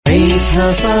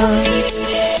عيشها صح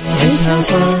عيشها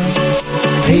صح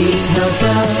عيشها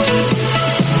صح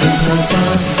عيشها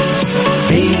صح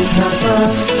عيشها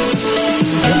صح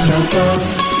عيشها صح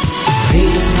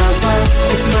عيشها صح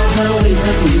اسمعها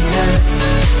والهم ينزاح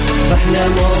أحلى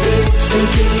مواضيع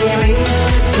الكل يعيش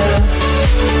حتى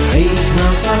عيشها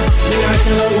صح من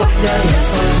 10 ل1 يا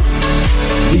صاح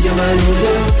بجمال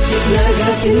وذوق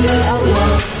تتلاقى كل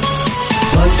الأرواح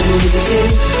فاشل وذكر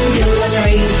يلا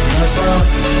نعيشها صح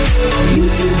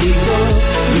يوتيوب ديكور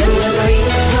يلا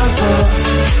نعيشها صح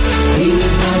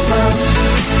عيشها صح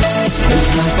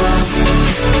عيشها صح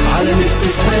على ميكس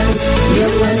اف ام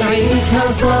يلا نعيشها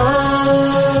صح.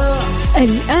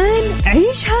 الآن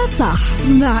عيشها صح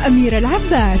مع أميرة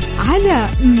العباس على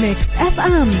ميكس اف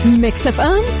ام. ميكس اف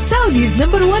ام سعوديز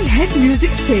نمبر 1 هيت ميوزك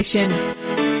ستيشن.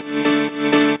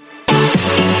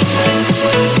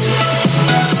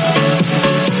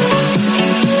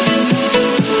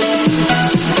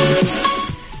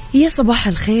 يا صباح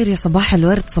الخير، يا صباح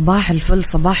الورد، صباح الفل،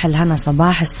 صباح الهنا،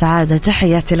 صباح السعادة.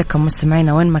 تحياتي لكم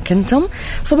مستمعينا وين ما كنتم،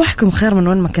 صباحكم خير من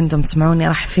وين ما كنتم تسمعوني.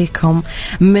 راح فيكم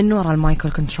من وراء المايكل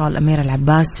كنترول أميرة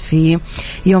العباس في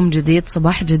يوم جديد،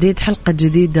 صباح جديد، حلقة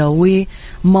جديدة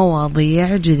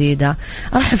ومواضيع جديدة.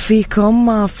 راح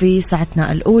فيكم في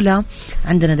ساعتنا الأولى.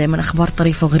 عندنا دايما أخبار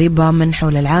طريفة وغريبة من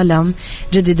حول العالم،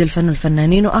 جديد الفن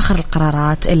والفنانين وآخر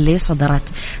القرارات اللي صدرت.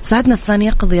 ساعتنا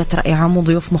الثانية قضية رأي عام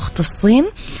وضيوف مختصين.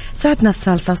 ساعتنا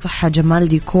الثالثة صحة، جمال،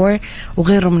 ديكور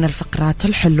وغيره من الفقرات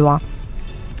الحلوة.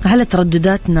 على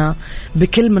تردداتنا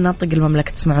بكل مناطق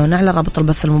المملكة تسمعونا على رابط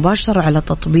البث المباشر وعلى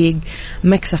تطبيق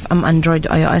ميكس اف ام اندرويد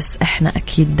واي او اس. احنا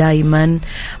اكيد دايما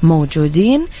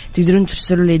موجودين. تقدرون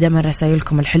ترسلوا لي دايما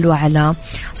رسائلكم الحلوة على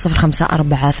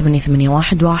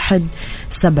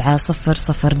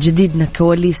 0548811700. جديدنا،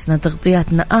 كواليسنا،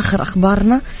 تغطياتنا، اخر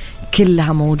اخبارنا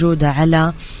كلها موجودة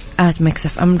على ميكس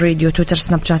اف ام راديو، تويتر،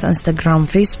 سناب شات، انستغرام،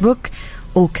 فيسبوك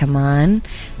وكمان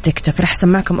تيك توك. رح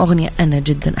اسمعكم أغنية أنا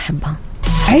جدا أحبها.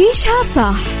 عيشها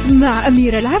صح مع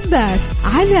أميرة العباس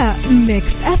على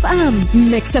ميكس اف ام.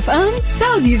 ميكس اف ام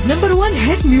سعوديز نمبر 1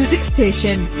 هيت ميوزك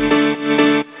ستيشن.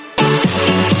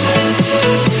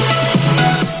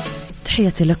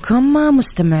 تحياتي لكم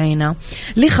مستمعينا.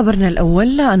 لخبرنا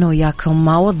الأول، أنا وياكم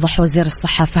وضح وزير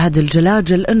الصحة فهد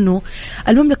الجلاجل أنه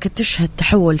المملكة تشهد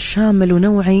تحول شامل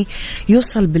ونوعي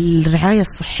يوصل بالرعاية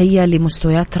الصحية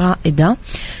لمستويات رائدة،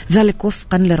 ذلك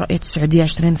وفقا لرؤية السعودية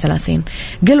 2030.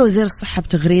 قال وزير الصحة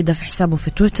بتغريدة في حسابه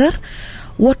في تويتر: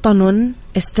 وطن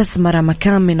استثمر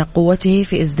مكامن قوته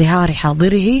في ازدهار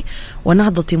حاضره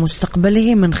ونهضة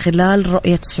مستقبله من خلال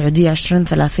رؤية السعودية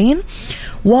 2030،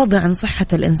 واضعا صحة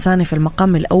الإنسان في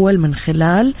المقام الأول من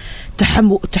خلال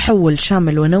تحول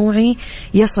شامل ونوعي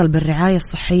يصل بالرعاية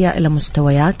الصحية إلى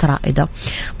مستويات رائدة.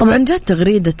 طبعا جاءت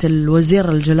تغريدة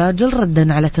الوزير الجلاجل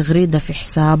ردا على تغريدة في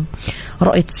حساب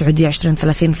رؤية السعودية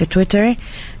 2030 في تويتر،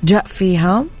 جاء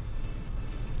فيها: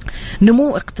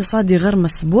 نمو اقتصادي غير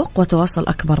مسبوق وتواصل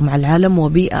أكبر مع العالم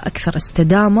وبيئة أكثر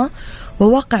استدامة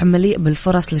وواقع مليء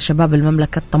بالفرص لشباب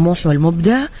المملكة الطموح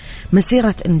والمبدع،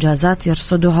 مسيرة إنجازات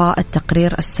يرصدها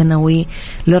التقرير السنوي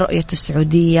لرؤية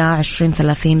السعودية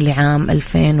 2030 لعام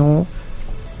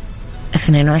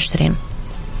 2022.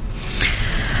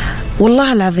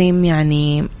 والله العظيم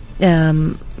يعني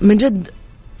من جد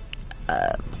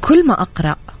كل ما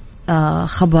أقرأ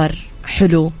خبر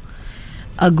حلو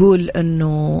أقول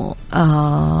أنه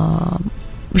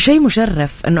شيء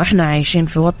مشرف أنه إحنا عايشين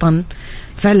في وطن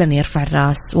فعلا يرفع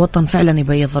الرأس، وطن فعلا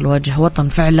يبيض الوجه، وطن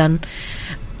فعلا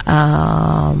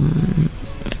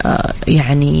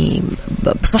يعني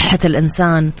بصحة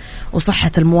الإنسان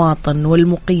وصحة المواطن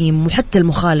والمقيم وحتى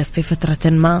المخالف في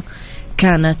فترة ما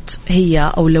كانت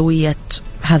هي أولوية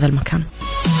هذا المكان.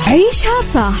 عيشها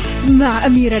صح مع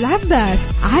أميرة العباس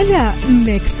على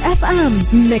ميكس اف ام.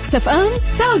 ميكس اف ام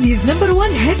سعوديز نمبر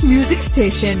 1 هيت ميوزك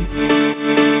ستيشن.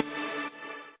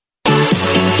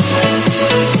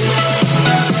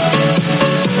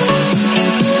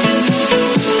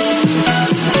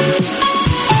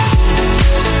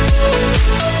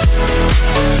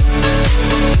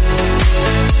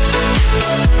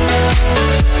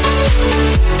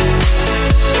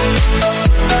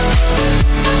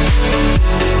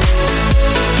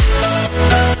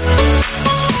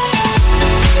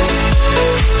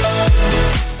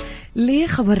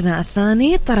 خبرنا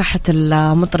الثاني، طرحت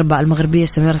المطربة المغربية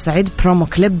سميرة سعيد برومو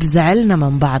كليب زعلنا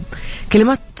من بعض.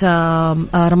 كلمات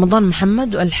رمضان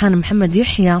محمد وألحان محمد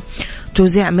يحيى،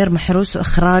 توزيع أمير محروس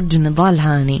وإخراج نضال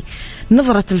هاني.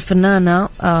 نظرت الفنانة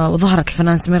وظهرت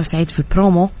الفنانة سميرة سعيد في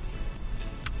البرومو،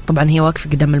 طبعا هي واقفة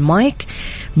قدام المايك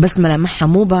بس ملامحها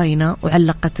مو باينة،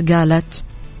 وعلقت قالت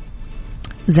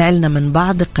زعلنا من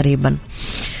بعض قريبا.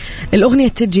 الأغنية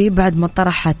تجي بعد ما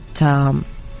طرحت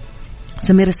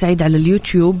سميرة سعيد على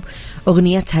اليوتيوب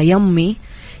أغنيتها يمي،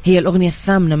 هي الأغنية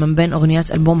الثامنة من بين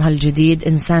أغنيات ألبومها الجديد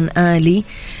إنسان آلي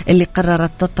اللي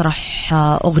قررت تطرح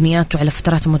أغنياته على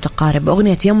فترات متقاربة.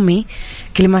 أغنية يمي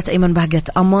كلمات أيمن بهجت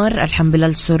قمر، ألحان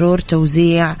بلال سرور،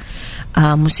 توزيع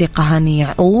موسيقى هاني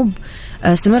يعقوب.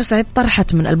 سميرة سعيد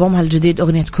طرحت من ألبومها الجديد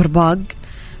أغنية كرباج،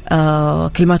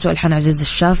 كلماته ألحان عزيز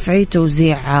الشافعي،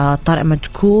 توزيع طارق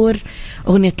مدكور.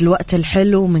 أغنية الوقت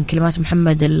الحلو من كلمات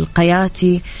محمد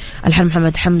القياتي، ألحان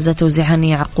محمد حمزة، توزيع هاني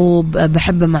يعقوب.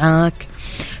 بحب معاك،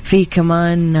 في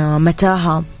كمان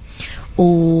متاهة،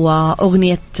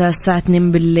 وأغنية الساعة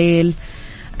 2 بالليل،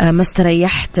 ما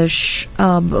استريحتش.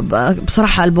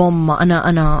 بصراحة ألبوم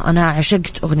أنا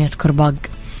عشقت أغنية كرباج،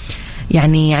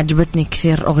 يعني عجبتني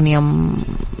كثير، أغنية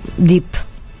ديب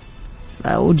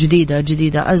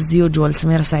وجديدة as usual.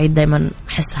 سميرة سعيد دايما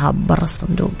أحسها برا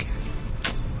الصندوق،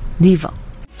 ديفا.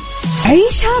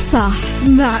 عيشها صح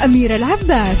مع أميرة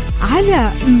العباس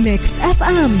على ميكس اف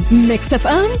ام. ميكس اف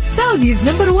ام سعوديز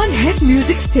نمبر 1 هيت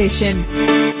ميوزك ستيشن.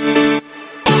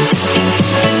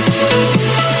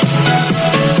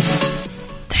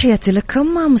 تحياتي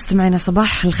لكم مستمعينا،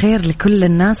 صباح الخير لكل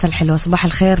الناس الحلوة. صباح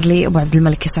الخير لأبو عبد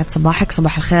الملك، يسعد صباحك.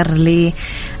 صباح الخير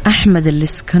لأحمد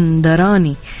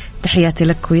الإسكندراني، تحياتي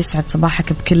لك ويسعد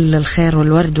صباحك بكل الخير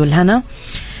والورد والهنا،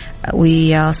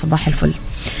 ويا صباح الفل.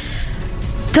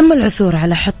 تم العثور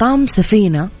على حطام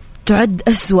سفينة تعد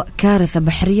أسوأ كارثة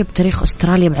بحرية بتاريخ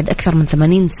أستراليا بعد أكثر من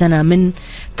 80 سنة من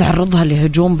تعرضها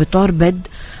لهجوم بتوربد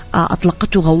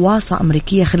أطلقته غواصة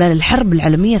أمريكية خلال الحرب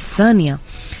العالمية الثانية،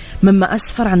 مما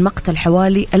أسفر عن مقتل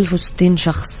حوالي 1060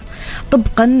 شخص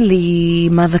طبقا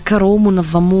لما ذكروا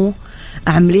منظمو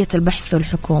عملية البحث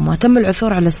والحكومة. تم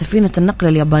العثور على سفينة النقل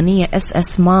اليابانية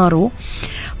SS مارو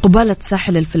قبالة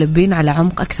ساحل الفلبين على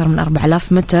عمق أكثر من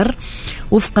 4000 متر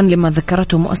وفقا لما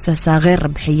ذكرته مؤسسة غير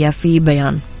ربحية في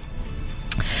بيان.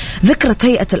 ذكرت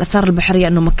هيئة الأثار البحرية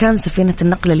أنه مكان سفينة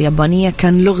النقل اليابانية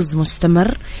كان لغز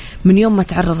مستمر من يوم ما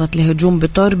تعرضت لهجوم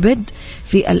بتوربد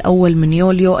في الأول من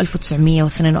يوليو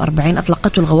 1942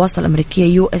 أطلقته الغواصة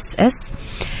الأمريكية USS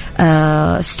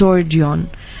ستورجيون.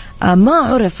 ما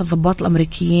عرف الضباط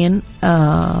الأمريكيين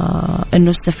أنه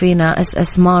السفينة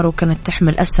SS مارو كانت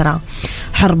تحمل أسرى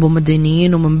حرب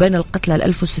ومدنيين، ومن بين القتلى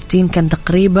 1060 كان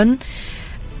تقريبا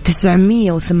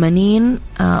 980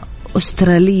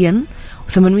 أستراليا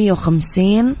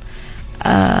و850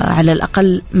 على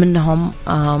الأقل منهم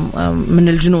من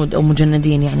الجنود أو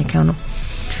مجندين يعني كانوا.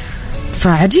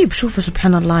 فعجيب، شوفوا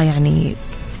سبحان الله، يعني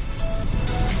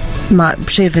ما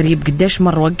بشيء غريب قديش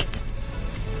مر وقت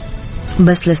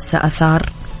بس لسه أثار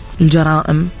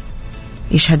الجرائم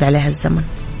يشهد عليها الزمن.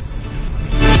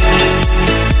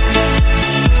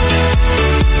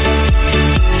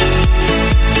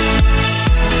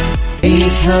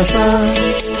 عيشها صح،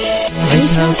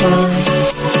 عيشها صح،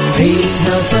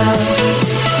 عيشها صح،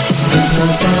 عيشها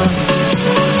صح،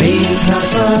 عيشها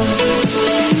صح،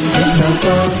 عيشها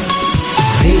صح،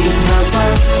 عيشها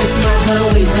صح، اسمعها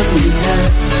والهم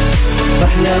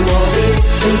أحلى مواضيع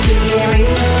الكل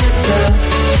يعيشها.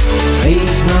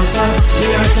 عيشها صح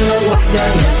من 10 ل1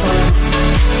 يا صاح،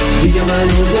 بجمال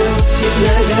وذوق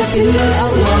تتلاقى كل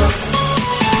الأرواح.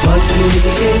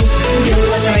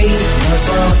 يلا نعيشها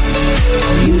صح،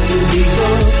 يوتيوب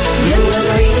يقول يلا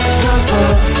نعيشها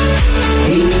صح.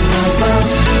 عيشها صح،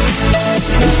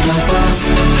 عيشها صح،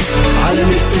 على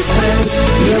ميكس اف ام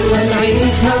يلا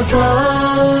نعيشها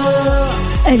صح.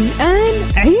 الآن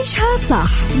عيشها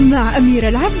صح مع أميرة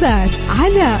العباس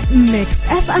على ميكس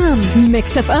اف ام.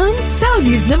 ميكس اف ام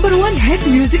سعوديز نمبر 1 هيت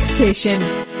ميوزك ستيشن.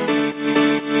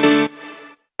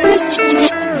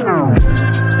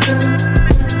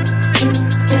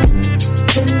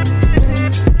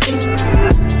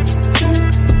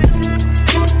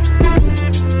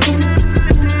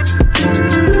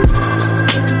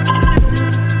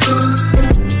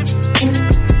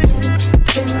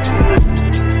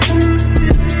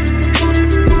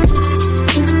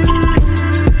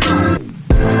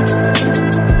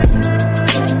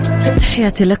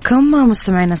 تحياتي لكم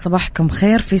مستمعينا، صباحكم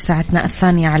خير في ساعتنا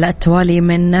الثانية على التوالي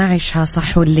من عيشها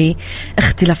صح، واللي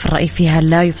اختلاف الرأي فيها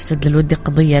لا يفسد للود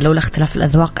قضية، لولا اختلاف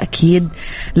الأذواق أكيد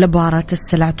لبارة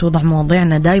السلع. توضع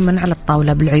مواضيعنا دايما على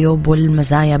الطاولة بالعيوب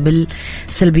والمزايا،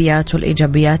 بالسلبيات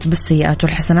والإيجابيات، بالسيئات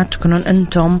والحسنات، تكونون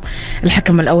أنتم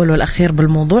الحكم الأول والأخير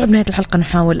بالموضوع. بنهاية الحلقة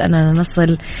نحاول أننا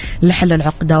نصل لحل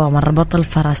العقدة ومن ربط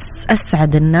الفرس.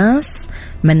 أسعد الناس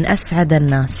من أسعد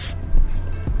الناس.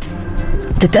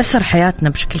 تتأثر حياتنا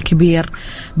بشكل كبير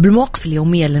بالمواقف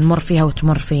اليومية اللي نمر فيها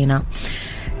وتمر فينا.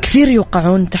 كثير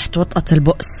يوقعون تحت وطأة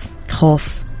البؤس، الخوف،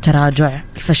 التراجع،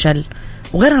 الفشل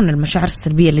وغيرها من المشاعر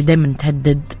السلبية اللي دايما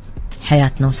تهدد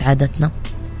حياتنا وسعادتنا.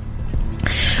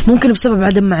 ممكن بسبب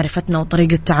عدم معرفتنا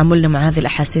وطريقة تعاملنا مع هذه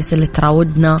الأحاسيس اللي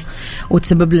تراودنا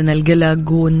وتسبب لنا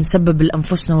القلق، ونسبب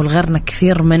لأنفسنا والغيرنا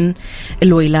كثير من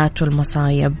الويلات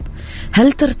والمصايب.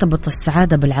 هل ترتبط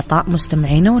السعادة بالعطاء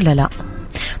مستمعينا ولا لا؟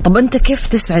 طب أنت كيف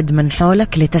تسعد من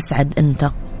حولك لتسعد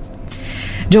أنت؟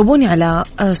 جاوبوني على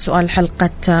سؤال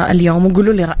حلقة اليوم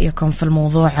وقولوا لي رأيكم في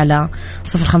الموضوع على 0548811700.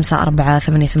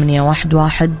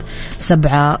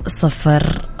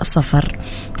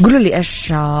 قولوا لي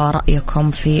إيش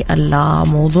رأيكم في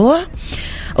الموضوع.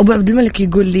 أبو عبد الملك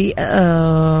يقول لي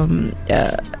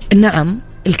نعم،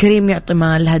 الكريم يعطي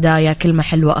مال، هدايا، كلمة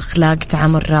حلوة، أخلاق،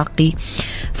 تعامل راقي،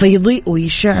 فيضيء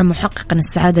ويشع محققا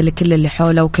السعادة لكل اللي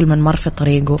حوله وكل من مر في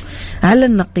طريقه. على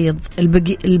النقيض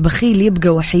البخيل يبقى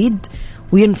وحيد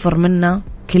وينفر منا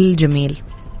كل جميل.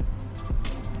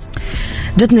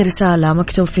 جتني رسالة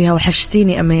مكتوب فيها: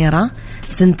 وحشتيني أميرة،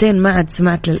 2 ما عاد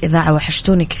سمعت للإذاعة،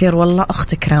 وحشتوني كثير والله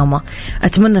أخت كرامة.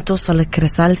 أتمنى توصلك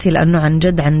رسالتي لأنه عن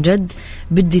جد عن جد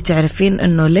بدي تعرفين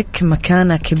أنه لك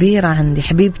مكانة كبيرة عندي.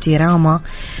 حبيبتي راما،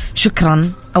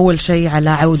 شكرا أول شيء على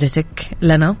عودتك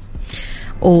لنا،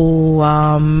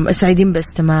 وسعيدين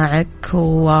باستماعك،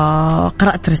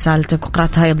 وقرأت رسالتك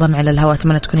وقرأتها أيضا على الهواء.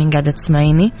 أتمنى تكونين قاعدة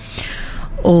تسمعيني،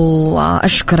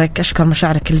 وأشكرك، أشكر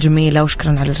مشاعرك الجميلة،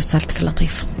 وشكرا على رسالتك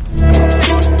اللطيفة.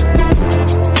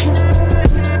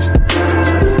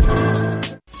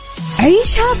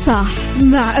 عيشها صح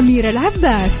مع أميرة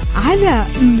العباس على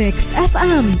ميكس أف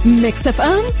أم. ميكس أف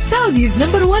أم سعوديز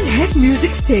نمبر 1 هيت ميوزك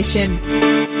ستيشن.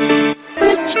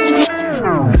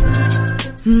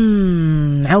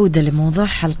 عودة لموضوع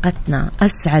حلقتنا،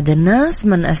 أسعد الناس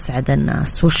من أسعد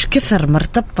الناس. وش كثر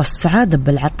مرتبطة السعادة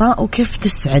بالعطاء، وكيف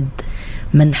تسعد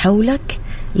من حولك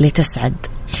لتسعد.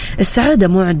 السعادة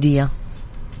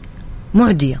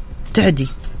معدية تعدي،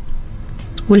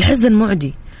 والحزن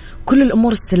معدي. كل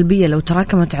الأمور السلبية لو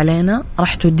تراكمت علينا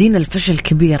راح تودينا الفشل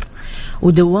كبير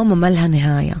ودوامة ما لها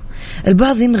نهاية.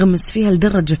 البعض ينغمس فيها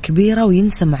لدرجة كبيرة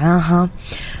وينسى معاها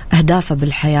أهدافه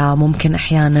بالحياة. ممكن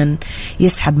أحيانا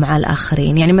يسحب مع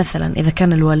الآخرين. يعني مثلا إذا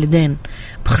كان الوالدين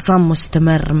بخصام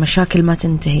مستمر، مشاكل ما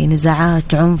تنتهي،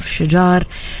 نزاعات، عنف، شجار،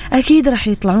 أكيد راح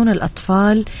يطلعون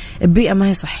الأطفال ببيئة ما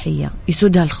هي صحية،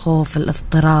 يسودها الخوف،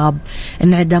 الاضطراب،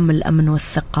 انعدام الأمن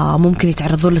والثقة. ممكن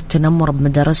يتعرضون للتنمر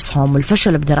بمدارسهم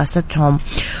والفشل بدراستهم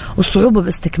والصعوبة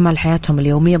باستكمال حياتهم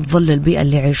اليومية بظل البيئة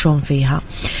اللي يعيشون فيها.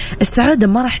 السعادة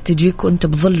ما راح تجيك وانت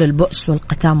بظل البؤس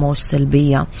والقتامة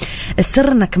والسلبية.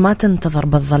 السر انك ما تنتظر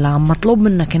بالظلام، مطلوب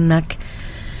منك انك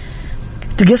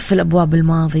تقفل أبواب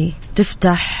الماضي،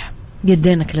 تفتح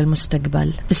يدينك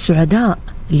للمستقبل. السعداء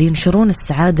اللي ينشرون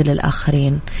السعادة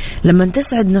للآخرين. لما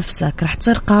تسعد نفسك راح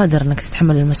تصير قادر انك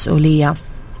تتحمل المسؤولية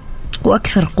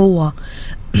وأكثر قوة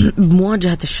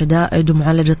بمواجهة الشدائد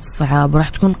ومعالجة الصعاب، وراح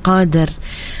تكون قادر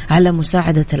على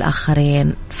مساعدة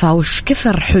الآخرين. فوش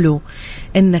كثر حلو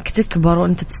إنك تكبر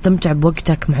وأنت تستمتع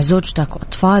بوقتك مع زوجتك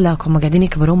وأطفالك وهم قاعدين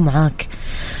يكبرون معاك،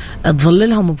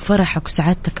 تظللهم بفرحك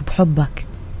وسعادتك بحبك.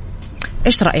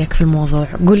 إيش رأيك في الموضوع؟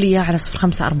 قول لي إياه على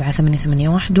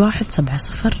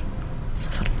 0548811700.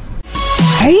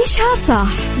 عيشها صح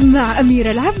مع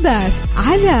أميرة العباس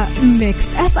على ميكس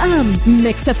أف أم.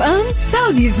 ميكس أف أم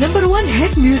سعوديز نمبر 1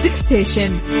 هيت ميوزك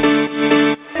ستيشن.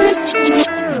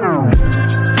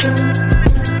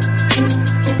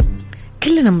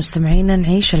 كلنا مستمعين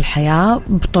نعيش الحياة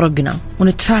بطرقنا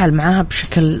ونتفاعل معها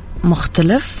بشكل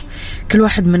مختلف. كل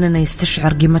واحد مننا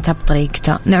يستشعر قيمتها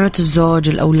بطريقته. نعمة الزوج،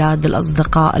 الأولاد،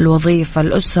 الأصدقاء، الوظيفة،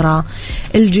 الأسرة،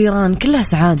 الجيران، كلها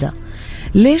سعادة.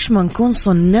 ليش ما نكون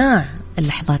صناع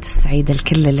اللحظات السعيدة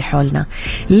الكل اللي حولنا؟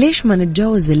 ليش ما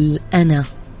نتجاوز الأنا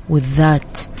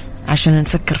والذات عشان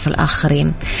نفكر في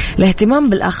الآخرين؟ الاهتمام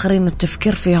بالآخرين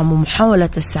والتفكير فيهم ومحاولة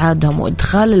إسعادهم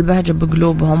وإدخال البهجة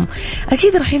بقلوبهم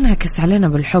أكيد رح ينعكس علينا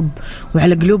بالحب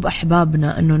وعلى قلوب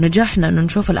أحبابنا، أنه نجاحنا أنه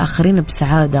نشوف الآخرين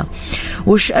بسعادة.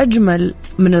 وش أجمل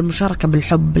من المشاركة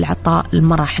بالحب، العطاء،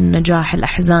 المرح، النجاح،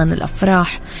 الأحزان،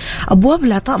 الأفراح. أبواب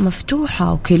العطاء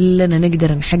مفتوحة وكلنا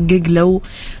نقدر نحقق لو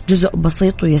جزء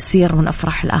بسيط ويسير من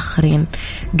أفراح الآخرين.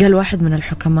 قال واحد من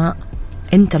الحكماء: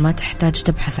 أنت ما تحتاج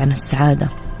تبحث عن السعادة،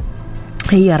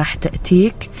 هي راح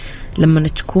تأتيك لما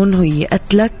تكون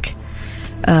هيئت لك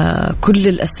كل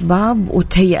الأسباب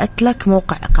وتهيئت لك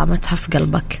موقع إقامتها في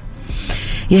قلبك.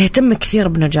 يهتم كثير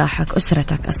بنجاحك،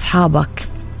 أسرتك، أصحابك،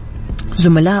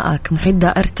 زملائك، محيط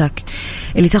دائرتك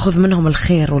اللي تأخذ منهم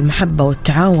الخير والمحبة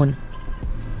والتعاون.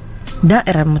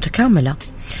 دائرة متكاملة.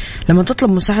 لما تطلب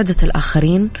مساعدة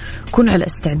الآخرين كن على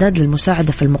استعداد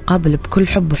للمساعدة في المقابل بكل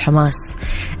حب وحماس.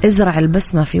 ازرع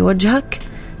البسمة في وجهك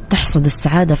تحصد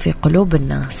السعادة في قلوب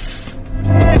الناس.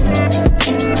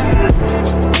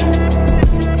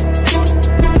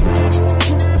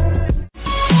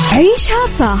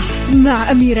 عيشها صح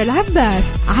مع أميرة العباس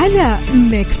على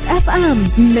ميكس أف أم.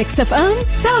 ميكس أف أم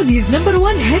سعوديز نمبر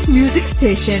 1 هيت ميوزك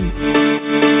ستيشن.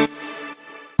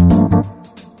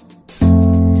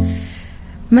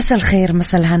 مساء الخير،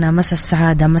 مساء الهنا، مساء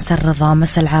السعادة، مساء الرضا،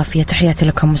 مساء العافية. تحياتي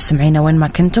لكم مستمعينا وين ما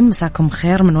كنتم، مساكم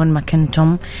خير من وين ما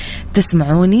كنتم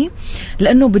تسمعوني.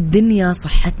 لأنه بالدنيا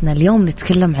صحتنا اليوم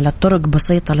نتكلم على طرق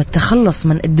بسيطة للتخلص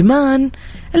من إدمان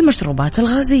المشروبات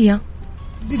الغازية.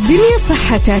 بالدنيا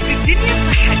صحتك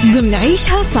ضمن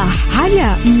عيشها صح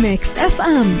على ميكس أف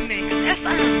أم.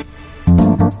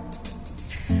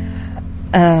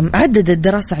 عددت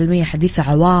دراسة علمية حديثة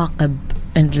عواقب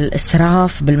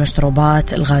الإسراف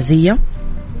بالمشروبات الغازية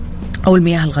أو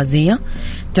المياه الغازية.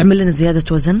 تعمل لنا زيادة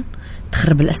وزن،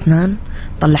 تخرب الأسنان،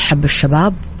 تطلع حب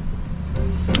الشباب،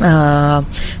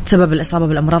 تسبب الإصابة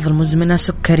بالأمراض المزمنة،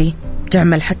 سكري،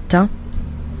 تعمل حتى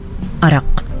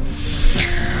أرق.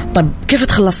 طيب كيف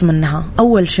تخلص منها؟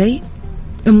 أول شيء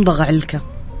امضغ علكة.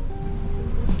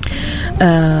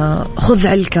 خذ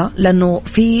علكة، لأنه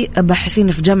في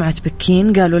باحثين في جامعة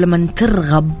بكين قالوا لما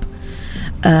ترغب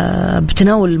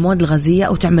بتناول المواد الغازية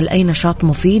أو تعمل أي نشاط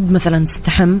مفيد، مثلا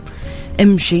استحم،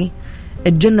 امشي،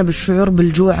 تجنب الشعور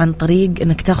بالجوع عن طريق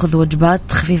أنك تأخذ وجبات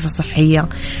خفيفة صحية،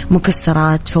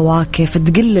 مكسرات، فواكه،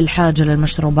 فتقلل الحاجة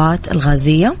للمشروبات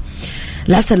الغازية.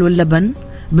 العسل واللبن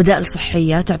بدائل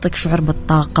صحية تعطيك شعور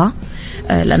بالطاقة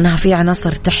لأنها فيها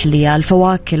عناصر تحلية.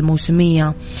 الفواكه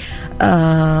الموسمية،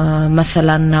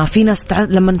 مثلا في ناس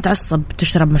لما نتعصب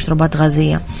تشرب مشروبات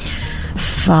غازية،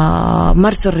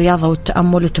 فمارسوا الرياضة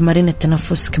والتأمل وتمارين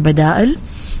التنفس كبدائل.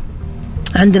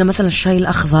 عندنا مثلا الشاي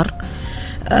الأخضر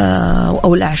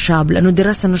أو الأعشاب، لأنه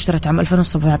دراسة نشرت عام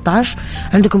 2017.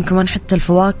 عندكم كمان حتى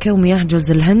الفواكه ومياه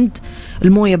جوز الهند،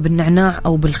 الموية بالنعناع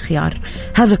أو بالخيار،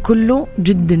 هذا كله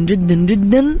جدا جدا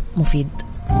جدا مفيد.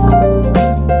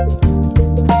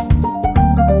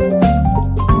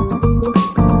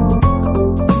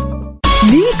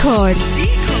 ديكور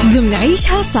ضمن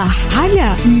عيشها صح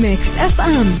على ميكس أف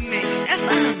أم.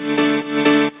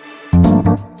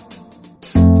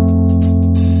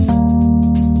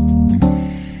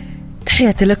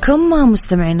 تحياتي لكم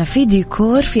مستمعينا. في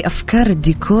ديكور، في أفكار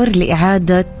الديكور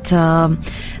لإعادة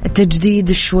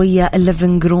تجديد شوية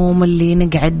الليفينج روم اللي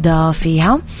نقعد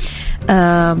فيها.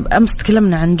 أمس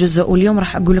تكلمنا عن جزء، واليوم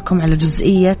راح أقول لكم على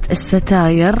جزئية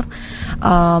الستاير.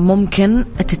 ممكن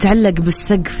تتعلق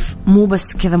بالسقف، مو بس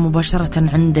كذا مباشرة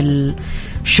عند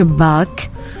الشباك،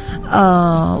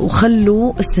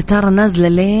 وخلوا الستارة نازلة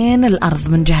لين الأرض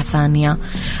من جهة ثانية.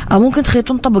 ممكن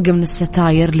تخيطون طبقة من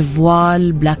الستاير،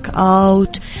 الفوال، بلاك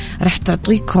أوت، راح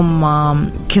تعطيكم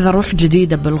كذا روح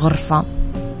جديدة بالغرفة.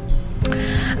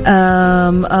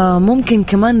 ممكن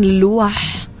كمان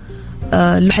اللوح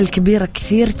الكبيرة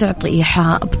كثير تعطي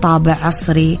إيحاء بطابع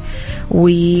عصري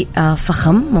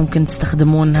وفخم، ممكن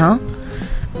تستخدمونها.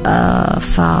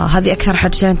 فهذه أكثر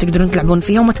حاجتين تقدرون تلعبون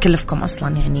فيها وما تكلفكم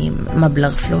أصلا يعني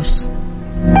مبلغ فلوس.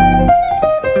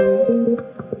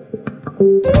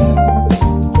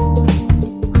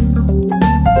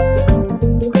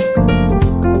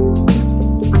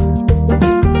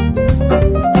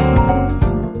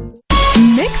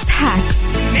 ميكس هاكس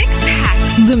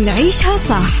ضمن عيشها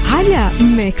صح على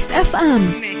ميكس أف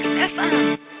أم.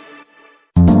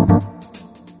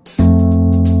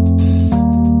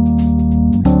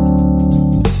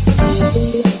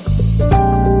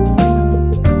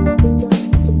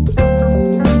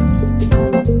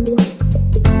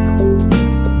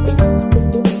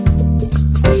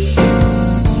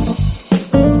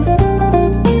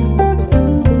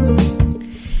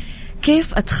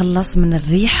 كيف أتخلص من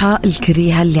الريحة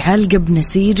الكريهة اللي عالقة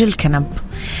بنسيج الكنب؟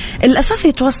 الأثاث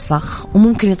يتوسخ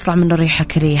وممكن يطلع منه ريحة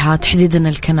كريهة، تحديدا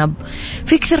الكنب.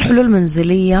 في كثير حلول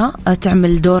منزلية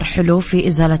تعمل دور حلو في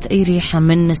إزالة أي ريحة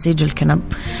من نسيج الكنب.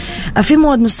 في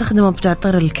مواد مستخدمة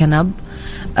بتعطر الكنب،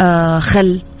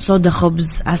 خل، صودا خبز،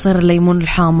 عصير الليمون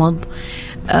الحامض.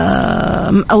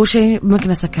 أول شيء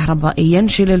مكنسة كهربائية،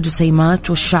 نشيل الجسيمات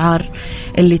والشعر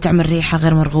اللي تعمل ريحة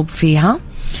غير مرغوب فيها.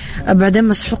 بعدين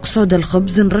مسحوق صودا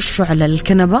الخبز نرشه على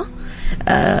الكنبة،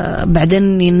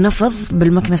 بعدين ينفض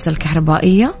بالمكنسة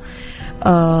الكهربائية،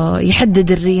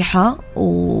 يحدد الريحة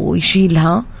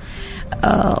ويشيلها.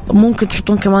 ممكن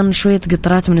تحطون كمان شوية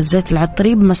قطرات من الزيت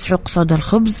العطري بمسحوق صودا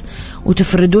الخبز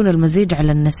وتفردون المزيج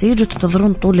على النسيج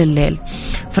وتنتظرون طول الليل،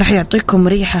 فرح يعطيكم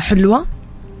ريحة حلوة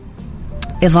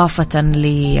إضافة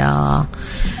لإزالة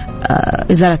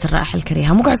الرائحة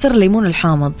الكريهة. ممكن عصير الليمون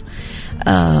الحامض،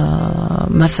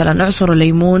 مثلا اعصروا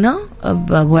ليمونة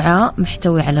بوعاء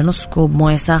محتوي على نص كوب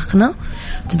موية ساخنة،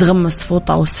 تتغمس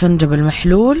فوطة أو اسفنجة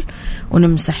بالمحلول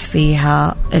ونمسح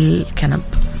فيها الكنب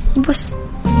بس.